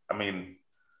 I mean,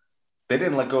 they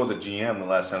didn't let go of the GM the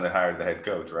last time they hired the head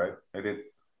coach, right? They did.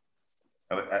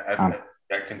 I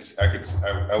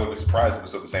would be surprised if it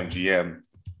was still the same GM.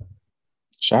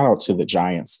 Shout out to the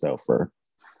Giants though for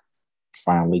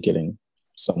finally getting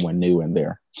someone new in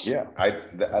there. Yeah, I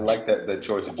like that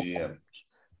choice of GM.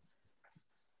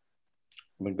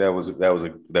 I think that was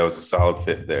a solid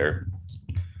fit there.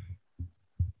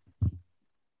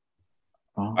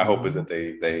 My hope is that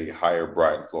they hire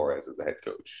Brian Flores as the head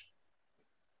coach.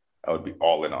 I would be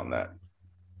all in on that.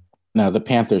 No, the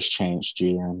Panthers changed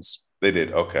GMs. They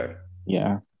did. Okay.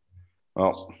 Yeah.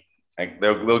 Well,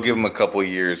 they'll give them a couple of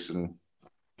years and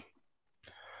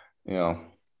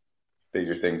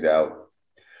figure things out.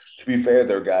 To be fair,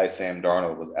 their guy Sam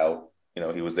Darnold was out. He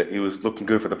was looking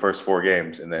good for the first 4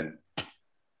 games, and then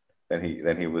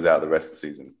he was out the rest of the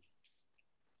season.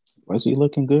 Was he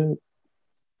looking good?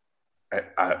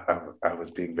 I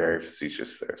was being very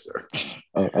facetious there, sir.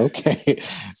 Oh, okay.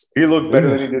 He looked better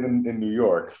than he did in New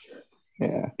York.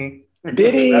 Yeah.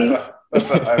 Did he?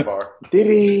 That's a high bar. Did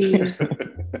he?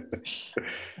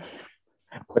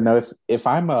 But no, if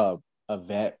I'm a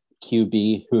vet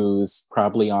QB who's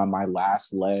probably on my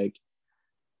last leg,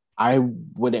 I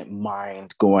wouldn't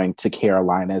mind going to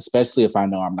Carolina, especially if I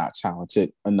know I'm not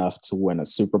talented enough to win a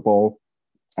Super Bowl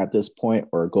at this point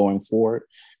or going forward.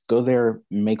 Go there,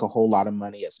 make a whole lot of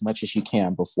money, as much as you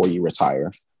can before you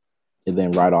retire, and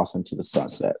then ride off into the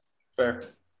sunset. Fair.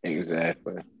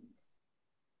 Exactly.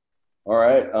 All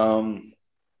right.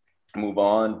 Move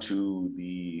on to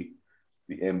the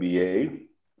NBA.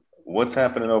 What's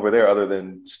happening over there other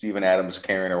than Steven Adams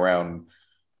carrying around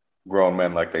grown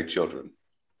men like they children?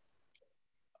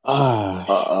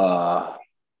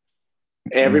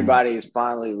 Everybody is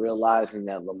finally realizing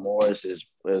that Lamorris is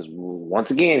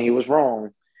once again, he was wrong,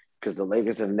 because the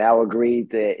Lakers have now agreed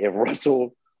that if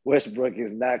Russell Westbrook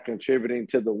is not contributing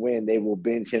to the win, they will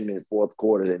bench him in fourth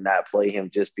quarter and not play him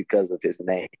just because of his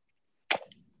name.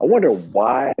 I wonder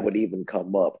why it would even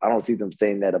come up. I don't see them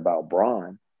saying that about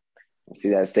Bron. I see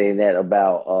that saying that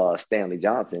about Stanley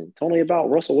Johnson. It's only about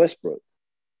Russell Westbrook.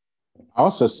 I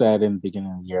also said in the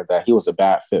beginning of the year that he was a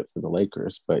bad fit for the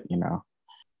Lakers, but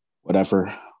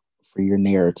whatever for your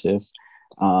narrative.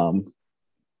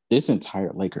 This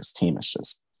entire Lakers team is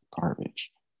just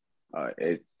garbage.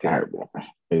 It's terrible.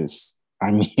 There's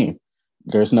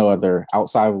no other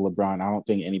outside of LeBron. I don't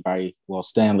think anybody,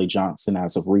 Stanley Johnson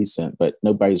as of recent, but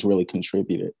nobody's really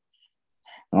contributed.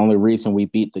 The only reason we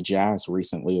beat the Jazz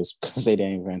recently is because they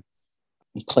didn't even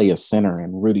play a center,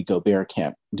 and Rudy Gobert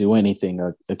can't do anything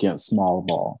against small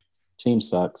ball. Team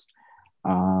sucks.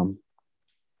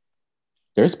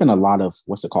 There's been a lot of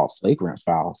flagrant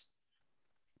fouls.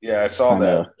 Yeah, I saw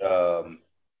that.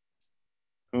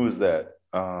 Who was that?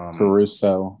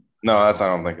 Caruso. No, that's not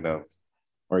what I'm thinking of.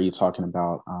 Or are you talking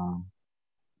about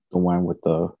the one with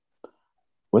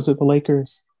was it the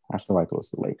Lakers? I feel like it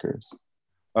was the Lakers.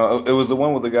 It was the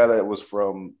one with the guy that was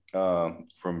from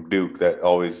Duke that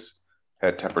always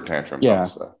had temper tantrums. Yeah.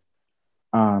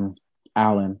 Grayson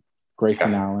Allen.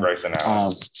 Grayson Allen.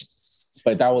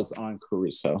 But that was on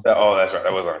Caruso. That's right.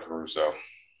 That was on Caruso.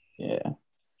 Yeah.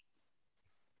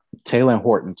 Taylor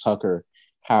Horton Tucker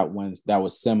had one that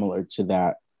was similar to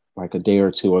that like a day or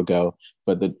two ago,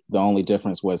 but the only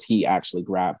difference was he actually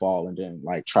grabbed ball and didn't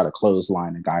try to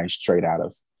clothesline a guy straight out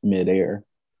of midair.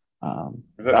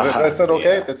 That's not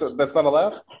okay. Yeah. That's not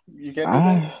allowed. You can't do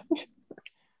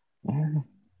that.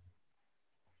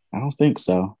 I don't think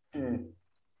so.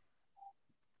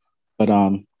 But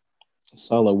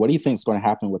Solo, what do you think is going to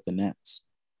happen with the Nets?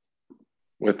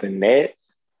 With the Nets?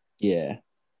 Yeah.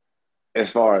 As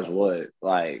far as what?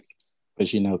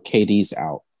 Because KD's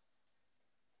out.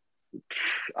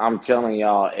 I'm telling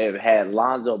y'all, if had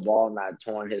Lonzo Ball not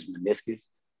torn his meniscus,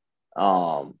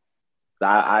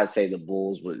 I'd say the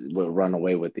Bulls would run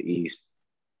away with the East.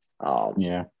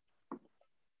 Yeah.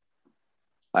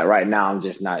 Right now, I'm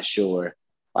just not sure.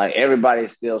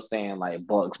 Everybody's still saying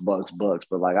Bucks, but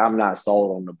I'm not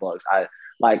sold on the Bucks.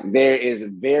 There is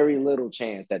very little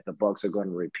chance that the Bucks are going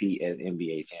to repeat as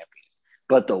NBA champions.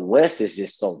 But the West is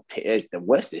just the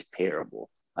West is terrible.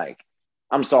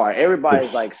 I'm sorry,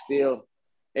 everybody's still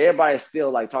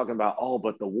talking about,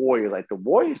 but the Warriors, the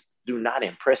Warriors do not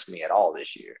impress me at all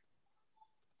this year.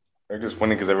 They're just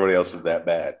winning because everybody else is that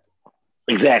bad.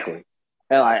 Exactly.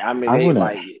 And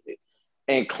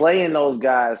and Clay and those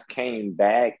guys came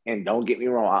back, and don't get me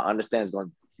wrong, I understand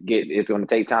it's going to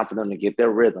take time for them to get their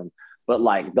rhythm, but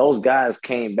those guys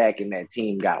came back and that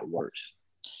team got worse.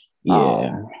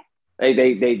 Yeah. They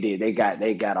did. They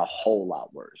got a whole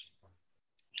lot worse.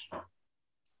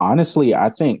 Honestly, I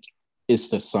think it's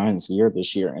the Suns' year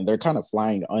this year, and they're kind of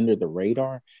flying under the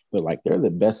radar, but they're the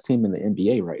best team in the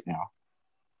NBA right now.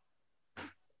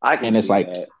 I can see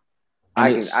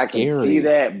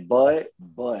that, but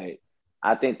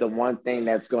I think the one thing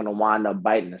that's going to wind up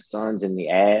biting the Suns in the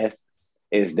ass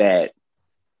is that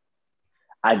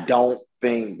I don't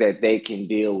think that they can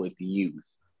deal with youth.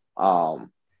 And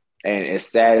as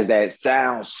sad as that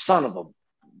sounds, son of a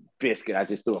biscuit, I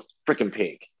just threw a freaking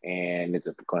pick, and it's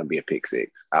going to be a pick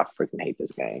six. I freaking hate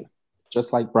this game.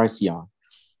 Just like Bryce Young.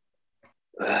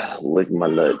 Lick my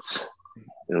nuts.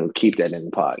 And we'll keep that in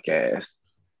the podcast.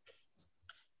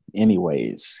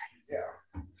 Anyways. Yeah.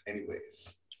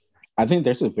 I think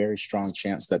there's a very strong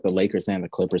chance that the Lakers and the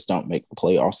Clippers don't make the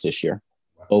playoffs this year.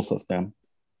 Both of them.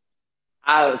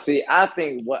 I think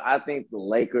the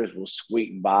Lakers will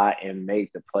squeak by and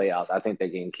make the playoffs. I think they're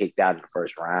getting kicked out in the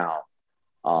first round.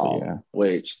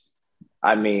 Which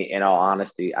I mean, in all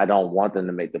honesty, I don't want them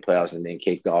to make the playoffs and then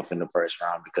kick off in the first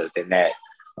round because then that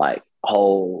like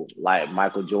whole like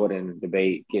Michael Jordan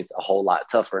debate gets a whole lot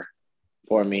tougher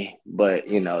for me. But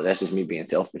that's just me being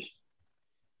selfish.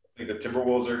 Think the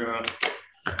Timberwolves are gonna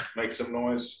make some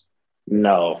noise?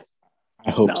 No,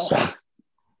 I hope so.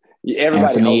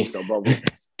 Everybody hopes so, but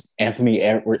Anthony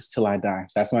Edwards till I die.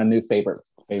 That's my new favorite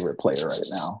player right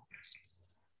now.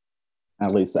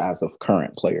 At least as of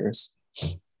current players.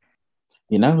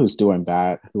 You know who's doing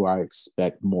bad, who I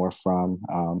expect more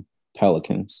from?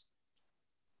 Pelicans.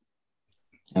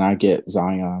 And I get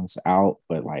Zion's out,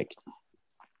 but like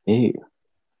they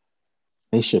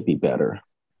should be better.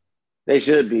 They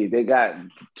should be. They got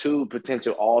 2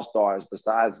 potential all-stars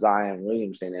besides Zion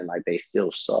Williamson, and like they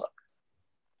still suck.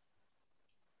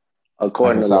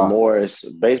 According to Lamore's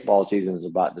baseball season is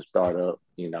about to start up.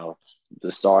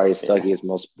 The sorriest, suckiest,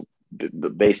 most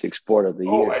basic sport of the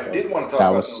year. Oh, I did want to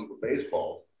talk about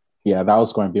baseball. Yeah, that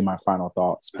was going to be my final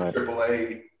thoughts. The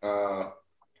AAA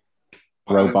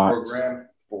robots program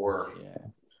for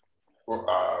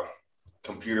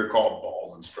computer called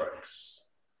Balls and Strikes.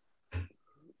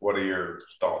 What are your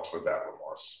thoughts with that,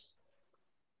 Lamars?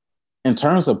 In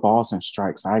terms of Balls and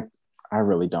Strikes, I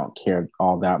really don't care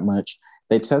all that much.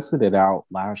 They tested it out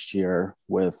last year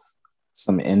with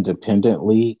some independent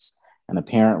leagues, and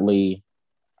apparently,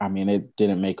 I mean, it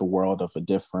didn't make a world of a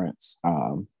difference.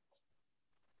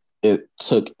 It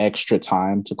took extra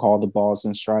time to call the Balls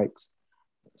and Strikes,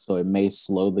 so it may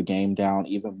slow the game down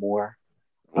even more.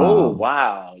 Oh,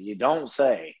 wow. You don't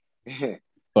say.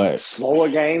 But slower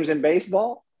games in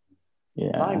baseball?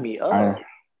 Yeah. Sign me up.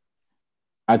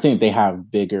 I think they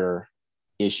have bigger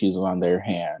issues on their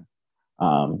hand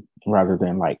rather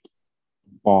than like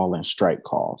ball and strike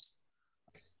calls.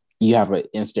 You have an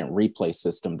instant replay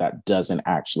system that doesn't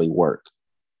actually work.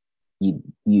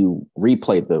 You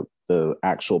replay the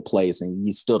actual plays and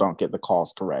you still don't get the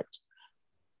calls correct.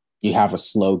 You have a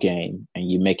slow game and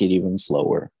you make it even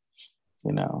slower.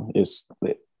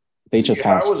 They just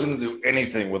have. I wasn't do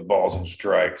anything with balls and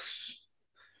strikes.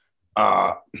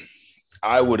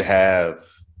 I would have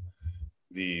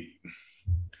the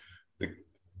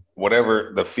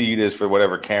whatever the feed is for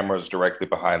whatever cameras directly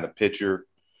behind the pitcher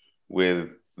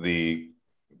with the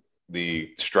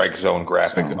strike zone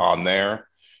graphic on there,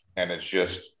 and it's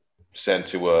just sent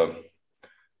to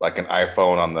like an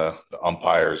iPhone on the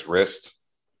umpire's wrist,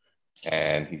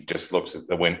 and he just looks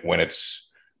at when it's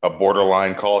a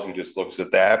borderline call, he just looks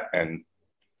at that and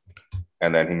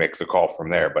then he makes a call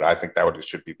from there. But I think that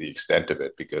should be the extent of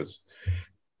it, because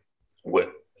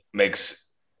what makes,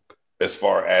 as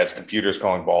far as computers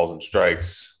calling balls and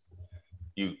strikes,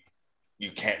 you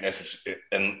can't necessarily,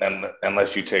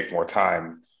 unless you take more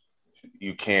time,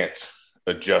 you can't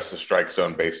adjust the strike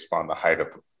zone based upon the height of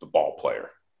the ball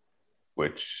player,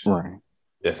 which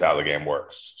is how the game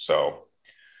works. So,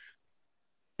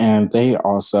 and they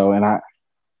also, and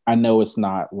I know it's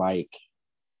not like,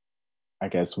 I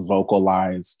guess,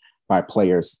 vocalized by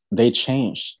players. They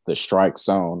change the strike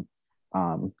zone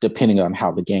depending on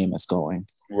how the game is going.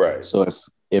 Right. So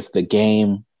if the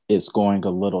game is going a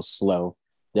little slow,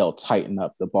 they'll tighten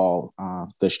up the ball,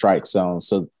 the strike zone,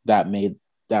 so that way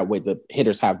the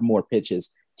hitters have more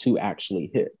pitches to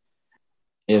actually hit.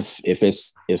 If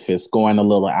it's going a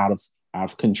little out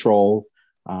of control,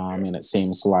 and it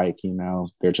seems like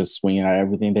they're just swinging at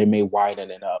everything, they may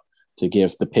widen it up to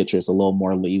give the pitchers a little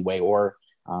more leeway. Or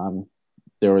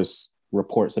there was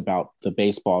reports about the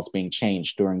baseballs being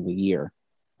changed during the year,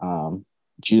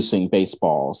 juicing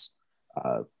baseballs.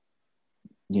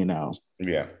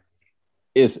 Yeah,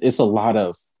 it's a lot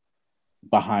of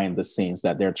behind the scenes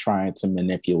that they're trying to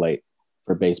manipulate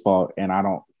for baseball, and I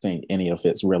don't think any of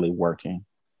it's really working.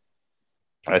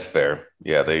 That's fair.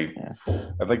 Yeah,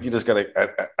 I think you just gotta.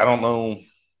 I don't know.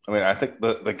 I mean, I think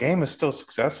the game is still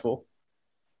successful.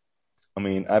 I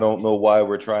mean, I don't know why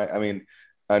we're trying. I mean,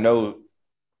 I know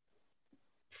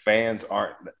fans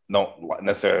don't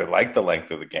necessarily like the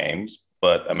length of the games,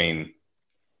 but I mean,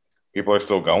 people are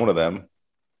still going to them.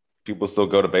 People still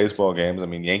go to baseball games. I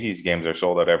mean, Yankees games are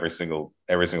sold out every single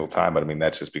time, but I mean,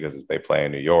 that's just because they play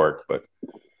in New York. But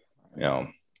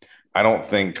I don't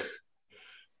think,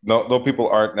 though people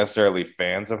aren't necessarily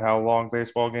fans of how long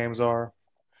baseball games are,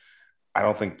 I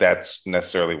don't think that's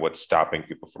necessarily what's stopping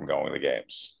people from going to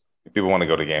games. If people want to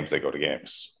go to games, they go to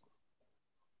games.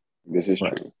 This is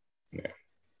true. Yeah.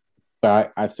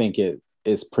 But I think it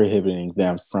is prohibiting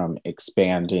them from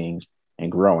expanding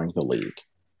and growing the league.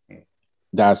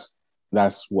 That's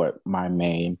what my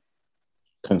main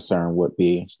concern would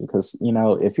be, because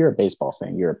if you're a baseball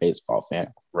fan, you're a baseball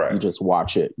fan. Right. You just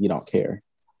watch it. You don't care.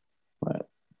 But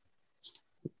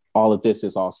all of this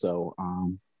is also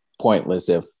pointless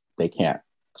if they can't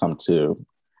come to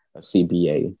a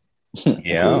CBA.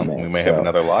 Yeah, we may have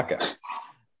another lockout.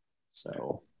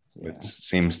 So it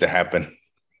seems to happen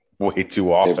way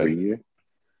too often. Every year.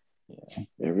 Yeah,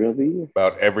 every year.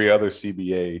 About every other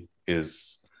CBA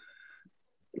is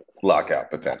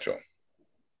lockout potential.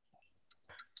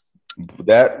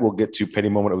 That will get to petty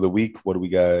moment of the week. What do we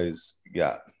guys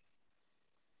got?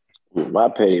 My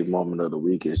petty moment of the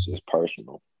week is just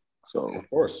personal. So of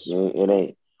course, it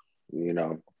ain't,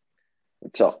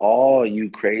 to all you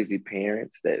crazy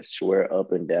parents that swear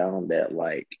up and down that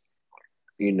like,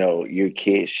 your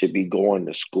kids should be going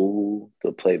to school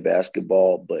to play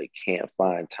basketball, but can't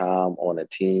find time on a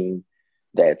team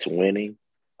that's winning.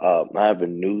 I have a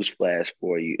news flash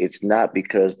for you. It's not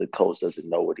because the coach doesn't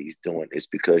know what he's doing. It's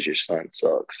because your son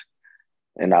sucks.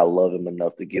 And I love him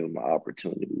enough to give him an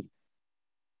opportunity.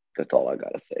 That's all I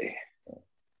got to say.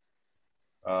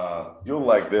 You'll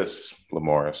like this,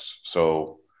 Lamorris.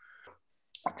 So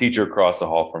a teacher across the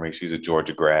hall from me, she's a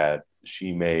Georgia grad.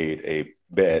 She made a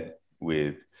bet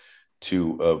with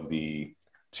two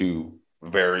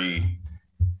very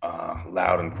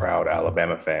loud and proud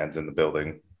Alabama fans in the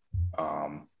building.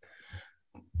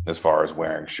 As far as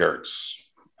wearing shirts,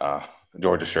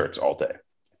 Georgia shirts all day.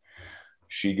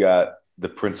 She got the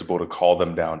principal to call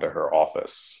them down to her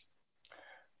office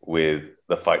with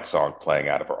the fight song playing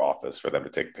out of her office for them to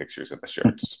take pictures in the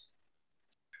shirts.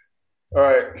 All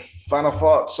right, final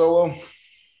thoughts, Solo?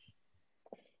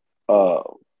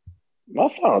 My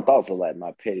final thoughts are like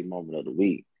my petty moment of the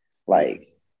week.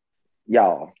 Like,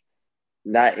 y'all,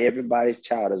 not everybody's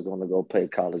child is going to go play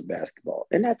college basketball,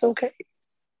 and that's okay.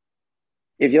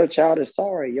 If your child is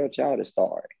sorry, your child is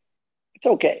sorry. It's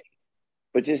okay.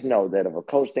 But just know that if a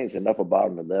coach thinks enough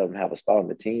about him to let him have a spot on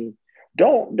the team,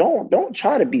 don't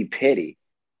try to be petty,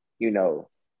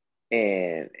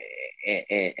 and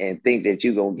think that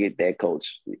you're going to get that coach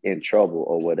in trouble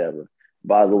or whatever.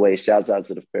 By the way, shouts out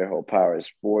to the Fairhope Pirates.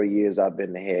 4 years I've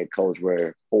been the head coach.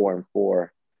 We're 4-4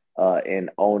 in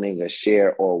owning a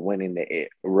share or winning the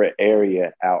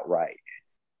area outright.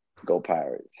 Go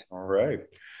Pirates. All right.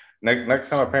 Next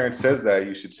time a parent says that,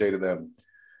 you should say to them,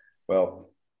 well,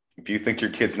 if you think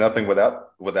your kid's nothing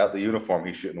without the uniform,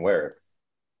 he shouldn't wear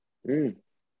it.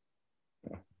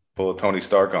 Pull a Tony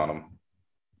Stark on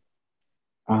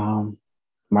him.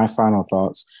 My final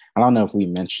thoughts. I don't know if we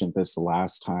mentioned this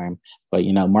last time, but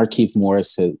Markieff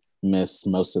Morris had missed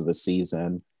most of the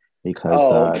season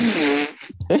because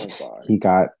he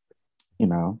got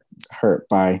hurt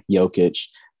by Jokic.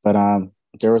 But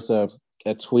there was a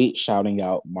tweet shouting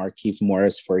out Markieff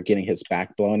Morris for getting his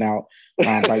back blown out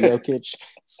by Jokic.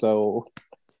 So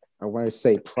I want to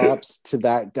say props to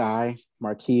that guy,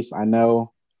 Markieff. I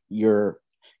know you're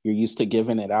used to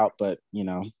giving it out, but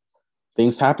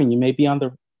things happen. You may be on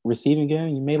the receiving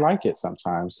end. You may like it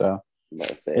sometimes. So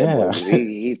yeah,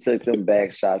 he took them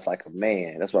back shots like a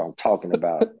man. That's what I'm talking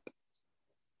about.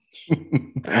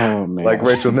 Oh man, like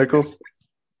Rachel Nichols.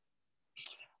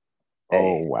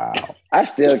 Oh wow! I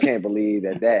still can't believe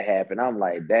that happened. I'm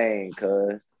like, dang,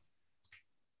 cuz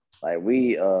like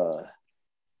we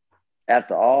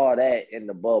after all that in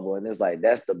the bubble, and it's like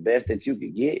that's the best that you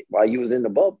could get while you was in the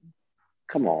bubble.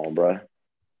 Come on, bro.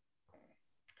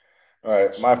 All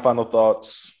right, my final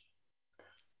thoughts.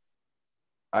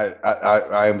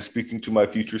 I am speaking to my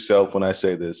future self when I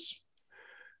say this.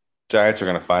 Giants are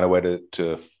going to find a way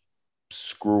to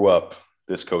screw up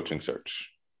this coaching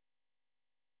search.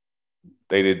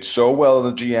 They did so well in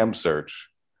the GM search.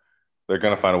 They're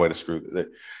going to find a way to screw it.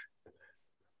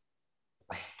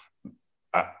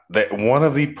 One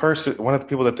of the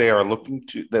people that they are looking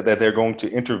to that they're going to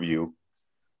interview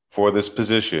for this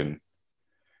position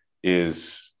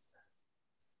is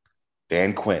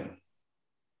Dan Quinn.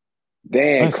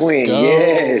 Let's Quinn, go.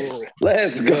 Yes.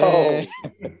 Let's go.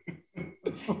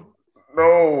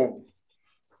 No.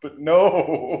 But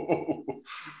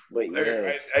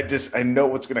yeah. I know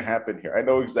what's going to happen here. I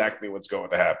know exactly what's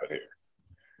going to happen here.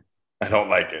 I don't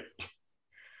like it. I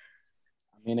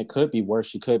mean, it could be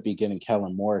worse. You could be getting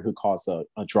Kellen Moore, who calls a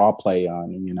draw play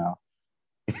on,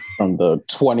 from the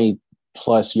 20+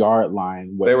 yard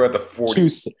line. They were at the 40.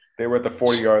 They were at the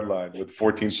 40-yard line with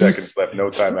 14 seconds left, no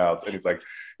timeouts, and he's like,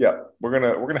 "Yeah, we're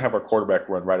gonna have our quarterback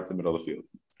run right up the middle of the field."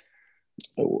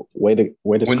 Way to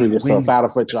screw yourself out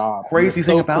of a job. The crazy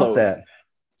thing about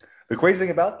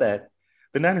that,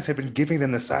 the Niners have been giving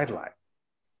them the sideline.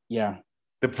 Yeah,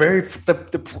 the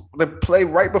play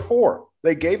right before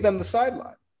they gave them the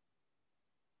sideline,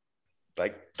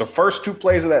 like the first 2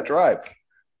 plays of that drive,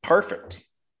 perfect,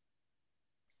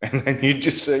 and then you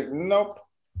just say nope.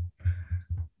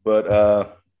 But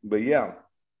yeah,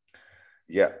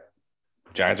 Yeah.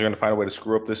 Giants are going to find a way to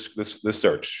screw up this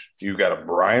search. You've got a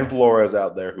Brian Flores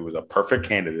out there who is a perfect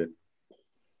candidate.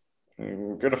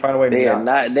 You're going to find a way. They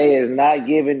is not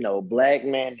giving no black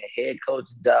man the head coach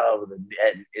job of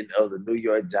the New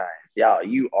York Giants. Y'all,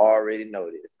 you already know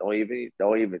this. Don't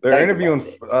even. They're interviewing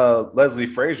Leslie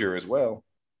Frazier as well.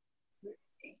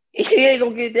 He ain't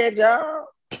gonna get that job.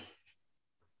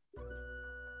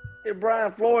 If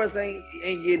Brian Flores ain't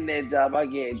getting that job, I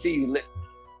guarantee you.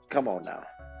 Come on now.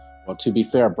 Well, to be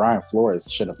fair, Brian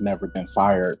Flores should have never been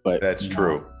fired, but that's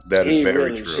true. That is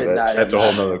very true. That's a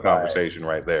whole nother conversation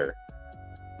right there.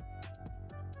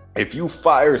 If you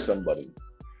fire somebody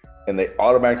and they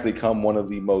automatically come one of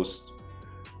the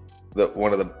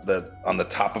on the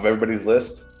top of everybody's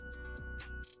list,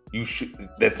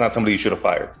 that's not somebody you should have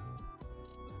fired.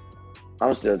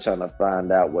 I'm still trying to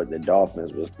find out what the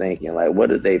Dolphins was thinking. Like, what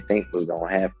did they think was gonna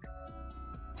happen?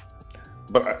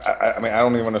 But I mean, I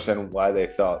don't even understand why they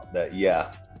thought that,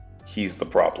 he's the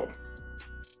problem.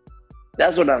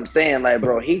 That's what I'm saying. Like,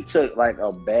 bro, he took like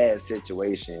a bad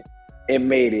situation and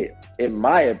made it, in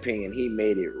my opinion, he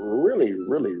made it really,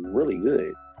 really, really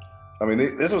good. I mean,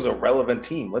 this was a relevant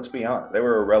team. Let's be honest. They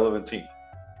were a relevant team.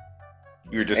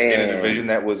 You're just in a division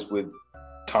that was with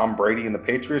Tom Brady and the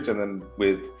Patriots and then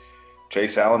with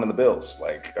Chase Allen and the Bills.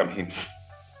 Like, I mean,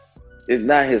 it's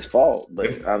not his fault,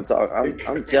 but I'm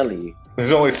telling you.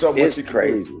 There's only so much. It's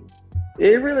crazy.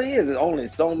 It really is. There's only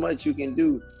so much you can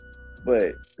do.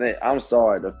 But I'm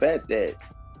sorry, the fact that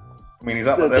they're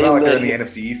not like they're in the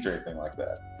NFC East or anything like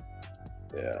that.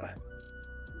 Yeah.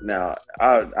 Now,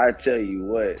 I tell you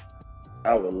what,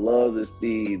 I would love to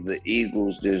see the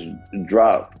Eagles just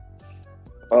drop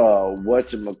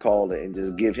whatchamacallit and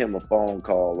just give him a phone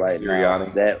call right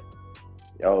Sirianni. Now.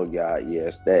 Oh God,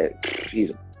 yes,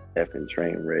 he's a effing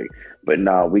train wreck. But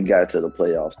no, we got to the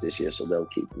playoffs this year, so they'll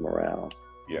keep him around.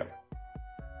 Yeah.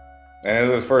 And it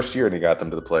was his first year, and he got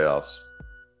them to the playoffs.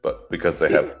 But because they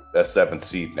have a 7th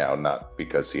seed now, not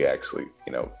because he actually,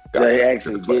 got they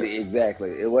actually did it exactly.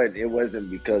 It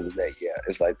wasn't because of that. Yeah,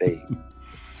 it's like they.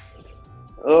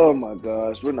 Oh my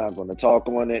gosh, we're not going to talk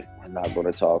on it.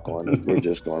 We're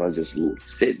just going to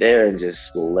sit there and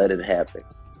just let it happen.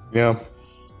 Yeah.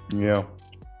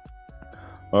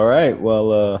 All right.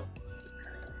 Well, I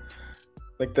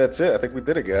think that's it. I think we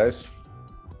did it, guys.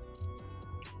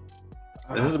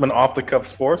 This has been Off the Cuff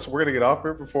Sports. We're gonna get off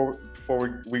here before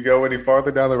we go any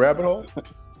farther down the rabbit hole.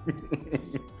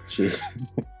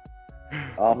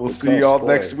 We'll see y'all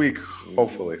next week,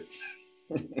 hopefully.